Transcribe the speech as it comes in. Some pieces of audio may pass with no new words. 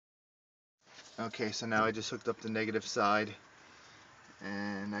Okay, so now I just hooked up the negative side,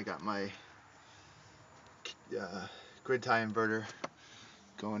 and I got my grid tie inverter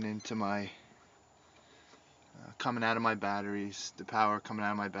going into my coming out of my batteries, the power coming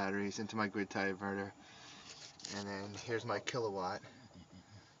out of my batteries into my grid tie inverter. And then here's my kilowatt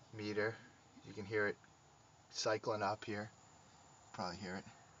meter. You can hear it cycling up here. Probably hear it.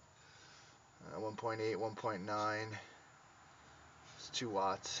 1.8, 1.9. It's 2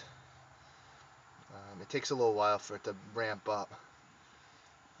 watts. It takes a little while for it to ramp up.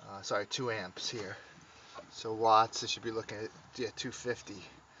 Sorry, 2 amps here. So watts, I should be looking at 250.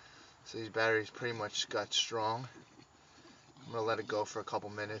 So these batteries pretty much got strong. I'm going to let it go for a couple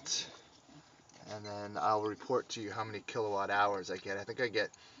minutes, and then I'll report to you how many kilowatt hours I get. I think I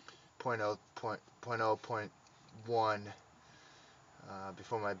get 0.1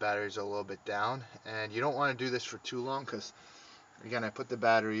 before my batteries are a little bit down. And you don't want to do this for too long, because again, I put the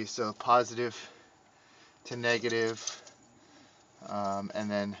batteries, so positive to negative,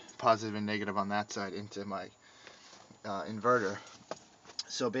 and then positive and negative on that side into my inverter.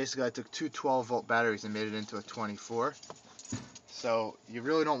 So basically I took two 12-volt batteries and made it into a 24. So you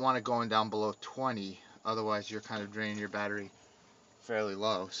really don't want it going down below 20, otherwise you're kind of draining your battery fairly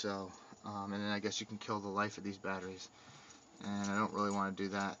low. So and then I guess you can kill the life of these batteries, and I don't really want to do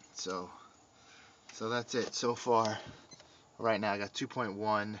that. So that's it so far. Right now I got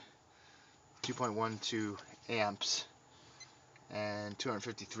 2.12 amps and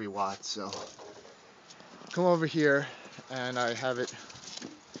 253 watts. So come over here, and I have it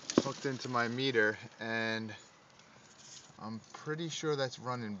hooked into my meter, and I'm pretty sure that's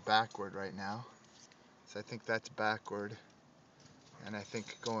running backward right now. So I think that's backward, and I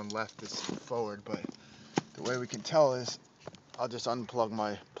think going left is forward. But the way we can tell is I'll just unplug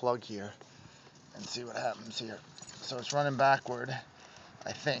my plug here and see what happens here. So it's running backward,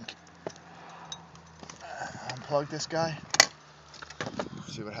 I think. Unplug this guy,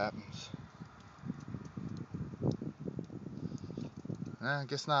 see what happens. I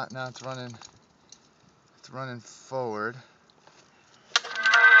guess not. Now it's running forward.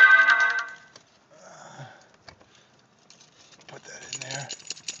 Put that in there.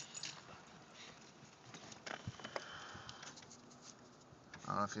 I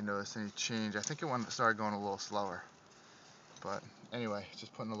don't know if you noticed any change. I think it started going a little slower. But anyway,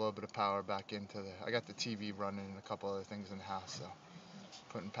 just putting a little bit of power back into I got the TV running and a couple other things in the house, so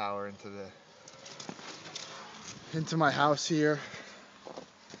putting power into my house here.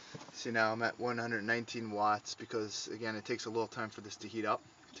 See, now I'm at 119 watts because again it takes a little time for this to heat up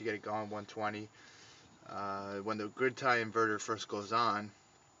to get it going. 120. When the grid tie inverter first goes on,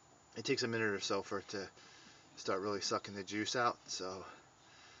 it takes a minute or so for it to start really sucking the juice out. So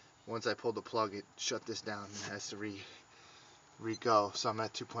once I pulled the plug, it shut this down and has to re-go. So I'm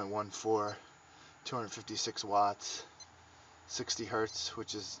at 2.14, 256 watts, 60 hertz,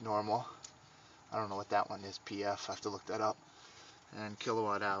 which is normal. I don't know what that one is, PF, I have to look that up. And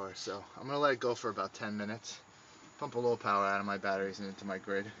kilowatt hour. So I'm going to let it go for about 10 minutes, pump a little power out of my batteries and into my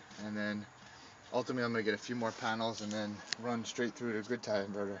grid, and then ultimately I'm going to get a few more panels and then run straight through the grid tie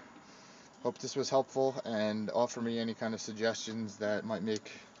inverter. Hope this was helpful, and offer me any kind of suggestions that might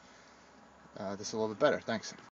make this a little bit better. Thanks.